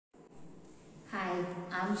Hi,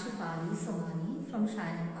 I'm Shefali Somany from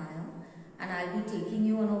Shine Empire, and I'll be taking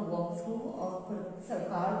you on a walkthrough of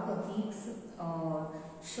Sarker Protick's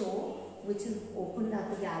show, which is opened at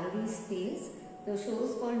the gallery space. The show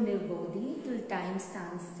is called Nirbodhi Till Time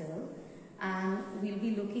Stands Still, and we'll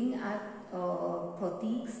be looking at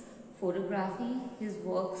Protick's photography, his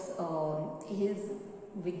works, his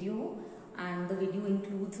video, and the video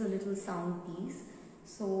includes a little sound piece.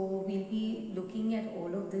 So we'll be looking at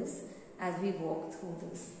all of this as we walk through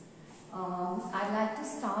this. I'd like to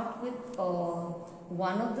start with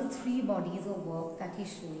one of the three bodies of work that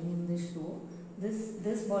he's showing in this show.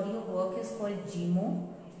 This body of work is called Jimo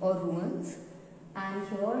or ruins, and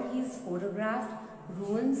here he's photographed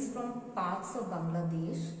ruins from parts of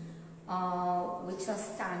Bangladesh which are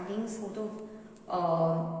standing sort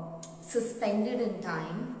of suspended in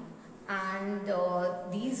time, and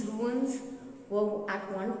these ruins were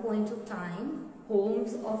at one point of time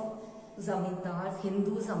homes of zamindars,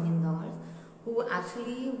 Hindu zamindars, who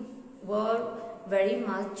actually were very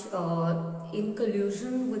much in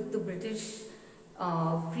collusion with the British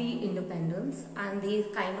pre-independence, and they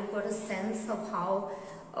kind of got a sense of how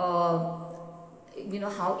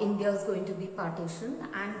how India is going to be partitioned,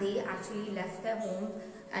 and they actually left their home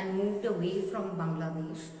and moved away from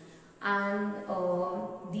Bangladesh, and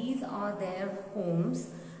these are their homes,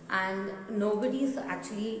 and nobody's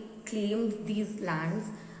actually claimed these lands,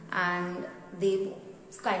 and they've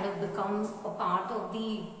kind of become a part of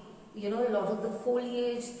the, a lot of the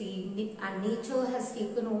foliage, and nature has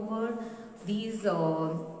taken over these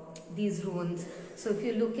ruins. So if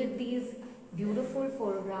you look at these beautiful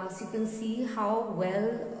photographs, you can see how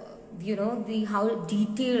well, how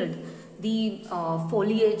detailed the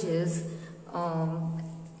foliage is. Can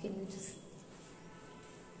you just,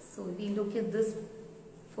 so we look at this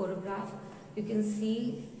photograph, you can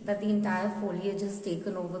see that the entire foliage has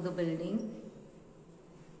taken over the building.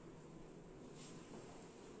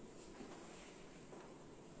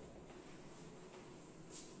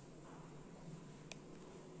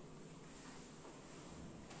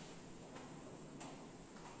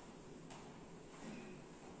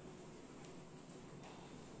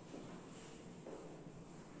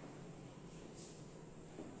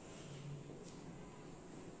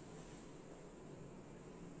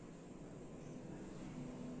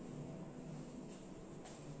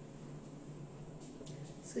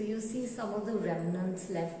 So you see some of the remnants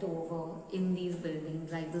left over in these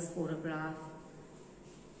buildings, like this photograph.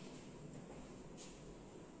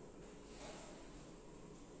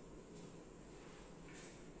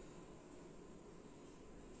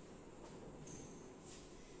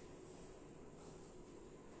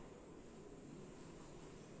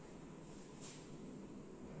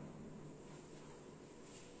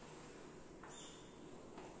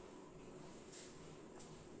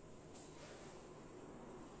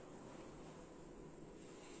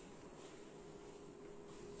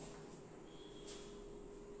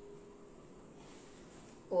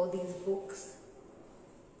 All these books.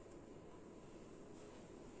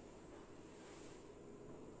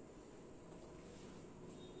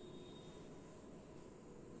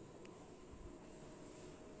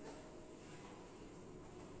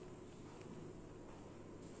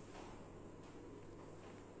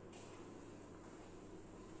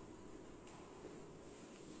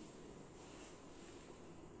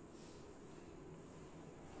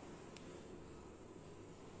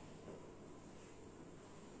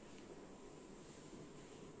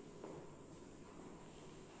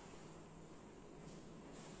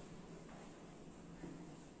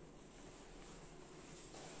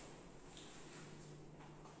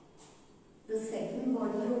 The second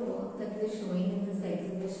body of work that we're showing in this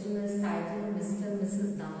exhibition is titled Mr. and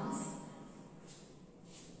Mrs. Das.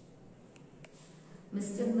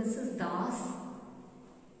 Mr. and Mrs. Das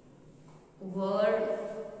were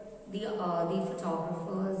the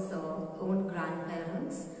photographer's own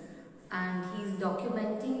grandparents, and he's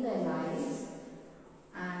documenting their lives.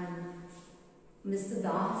 And Mr.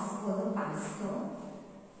 Das was a pastor.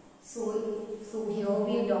 So here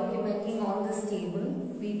we are documenting on this table.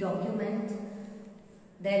 We document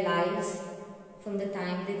their lives from the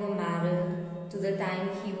time they were married to the time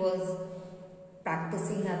he was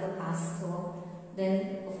practicing as a pastor.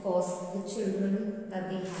 Then, of course, the children that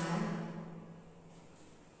they had.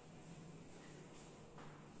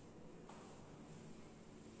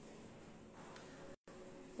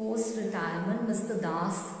 Post-retirement, Mr.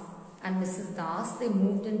 Das and Mrs. Das, they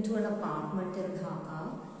moved into an apartment in Dhaka.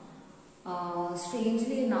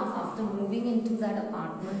 Strangely enough, after moving into that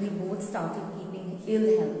apartment, they both started keeping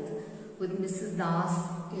ill health, with Mrs. Das,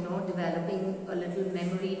 developing a little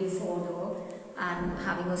memory disorder and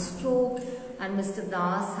having a stroke, and Mr.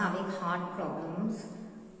 Das having heart problems.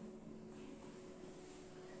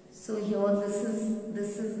 So here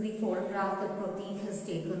this is the photograph that Proteek has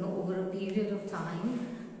taken over a period of time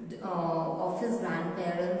of his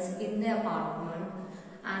grandparents in their apartment,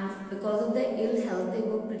 and because of their ill health they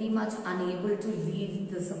were pretty much unable to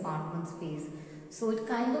leave this apartment space. So it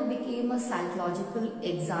kind of became a psychological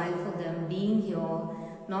exile for them, being here,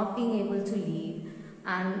 not being able to leave,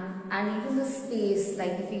 and even the space,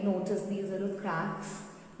 like if you notice these little cracks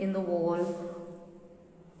in the wall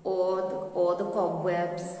or the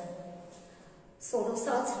cobwebs, sort of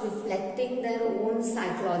starts reflecting their own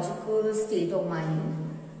psychological state of mind.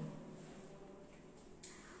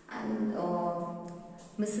 And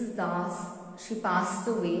Mrs. Das, she passed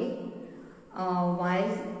away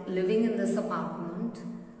while living in this apartment,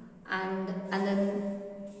 and then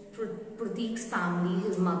Proteek's family,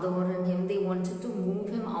 his mother and him, they wanted to move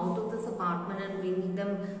him out of this apartment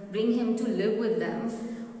and bring him to live with them.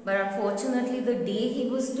 But unfortunately, the day he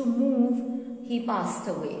was to move, he passed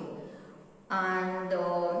away. And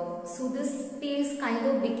so this space kind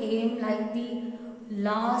of became like the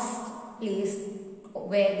last place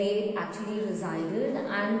where they actually resided,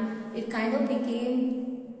 and it kind of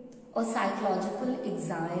became a psychological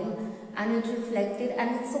exile, and it reflected,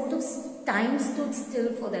 and it sort of time stood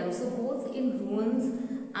still for them. So both in ruins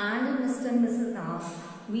and in Mr. and Mrs. Das,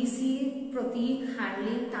 we see Proteek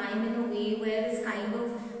handling time in a way where it's kind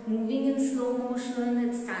of moving in slow motion,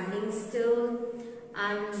 it's standing still,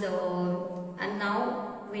 and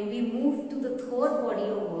now when we move to the third body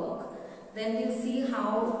of work, then we'll see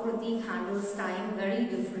how Proteek handles time very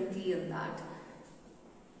differently in that.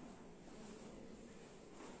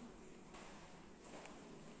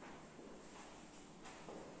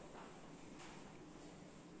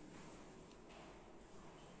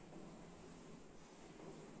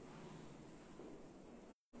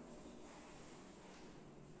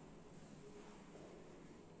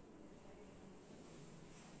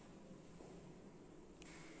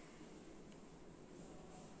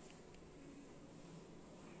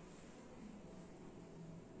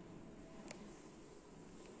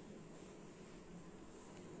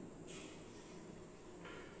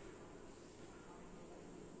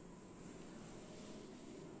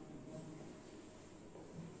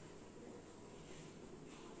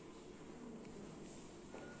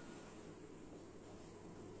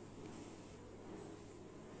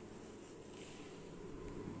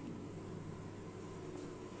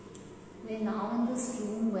 We're now in this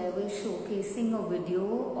room where we're showcasing a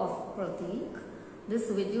video of Proteek. This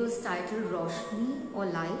video is titled Roshni or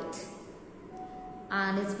Light,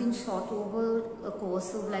 and it's been shot over a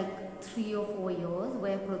course of like 3 or 4 years,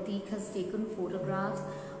 where Proteek has taken photographs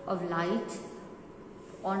of light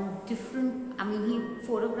on different, he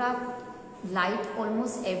photographed light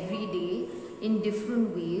almost every day in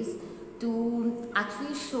different ways to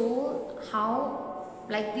actually show how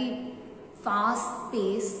like the fast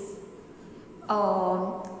pace,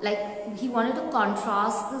 like he wanted to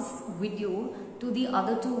contrast this video to the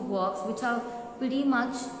other 2 works, which are pretty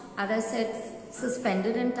much, as I said,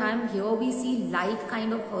 suspended in time. Here we see light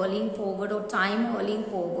kind of hurling forward, or time hurling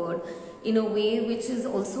forward in a way which is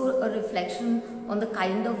also a reflection on the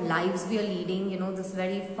kind of lives we are leading, this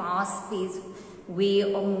very fast paced way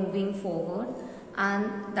of moving forward, and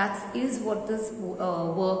that is what this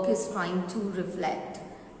work is trying to reflect.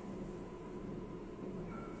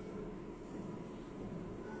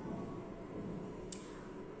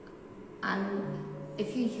 And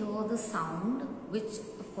if you hear the sound, which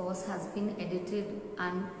of course has been edited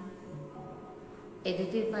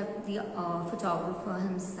by the photographer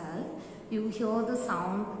himself, you hear the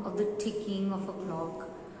sound of the ticking of a clock,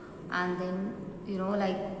 and then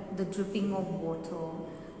like the dripping of water.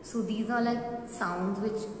 So these are like sounds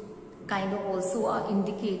which kind of also are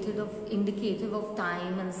indicative of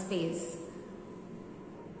time and space.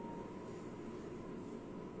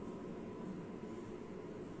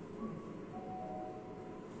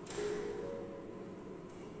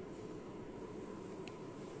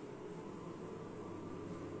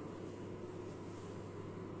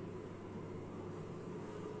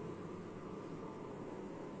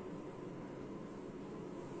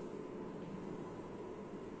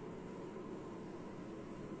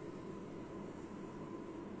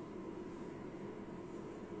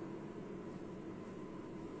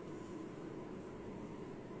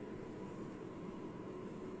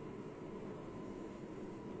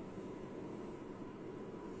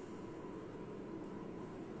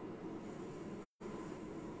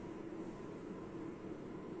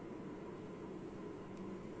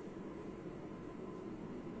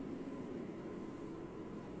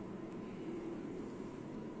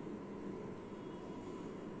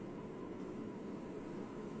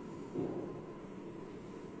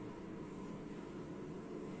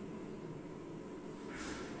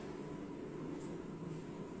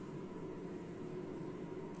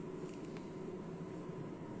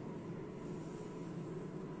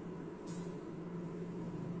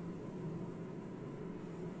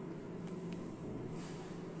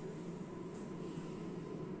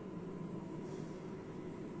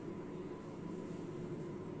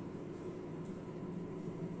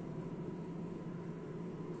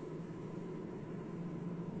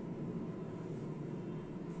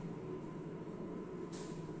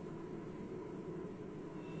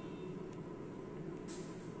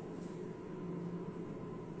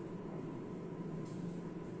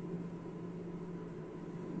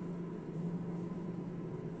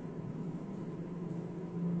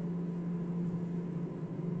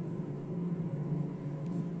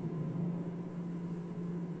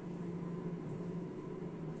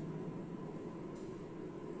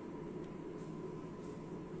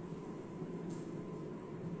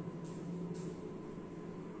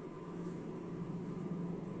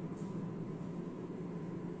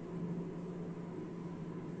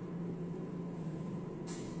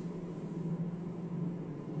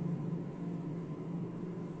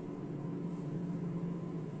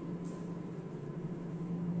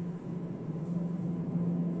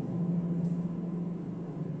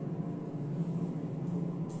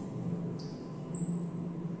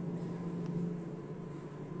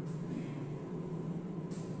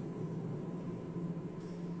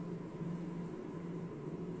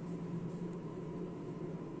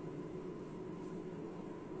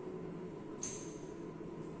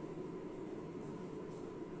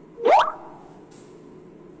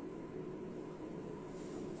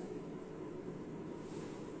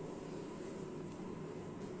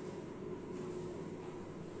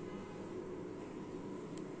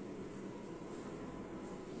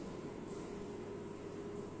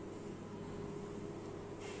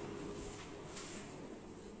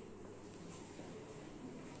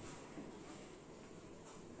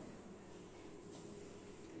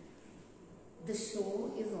 The show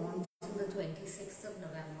is on till the 26th of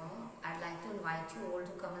November. I'd like to invite you all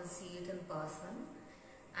to come and see it in person.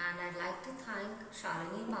 And I'd like to thank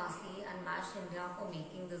Shalini Masi and MASH India for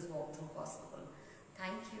making this walkthrough possible.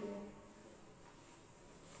 Thank you.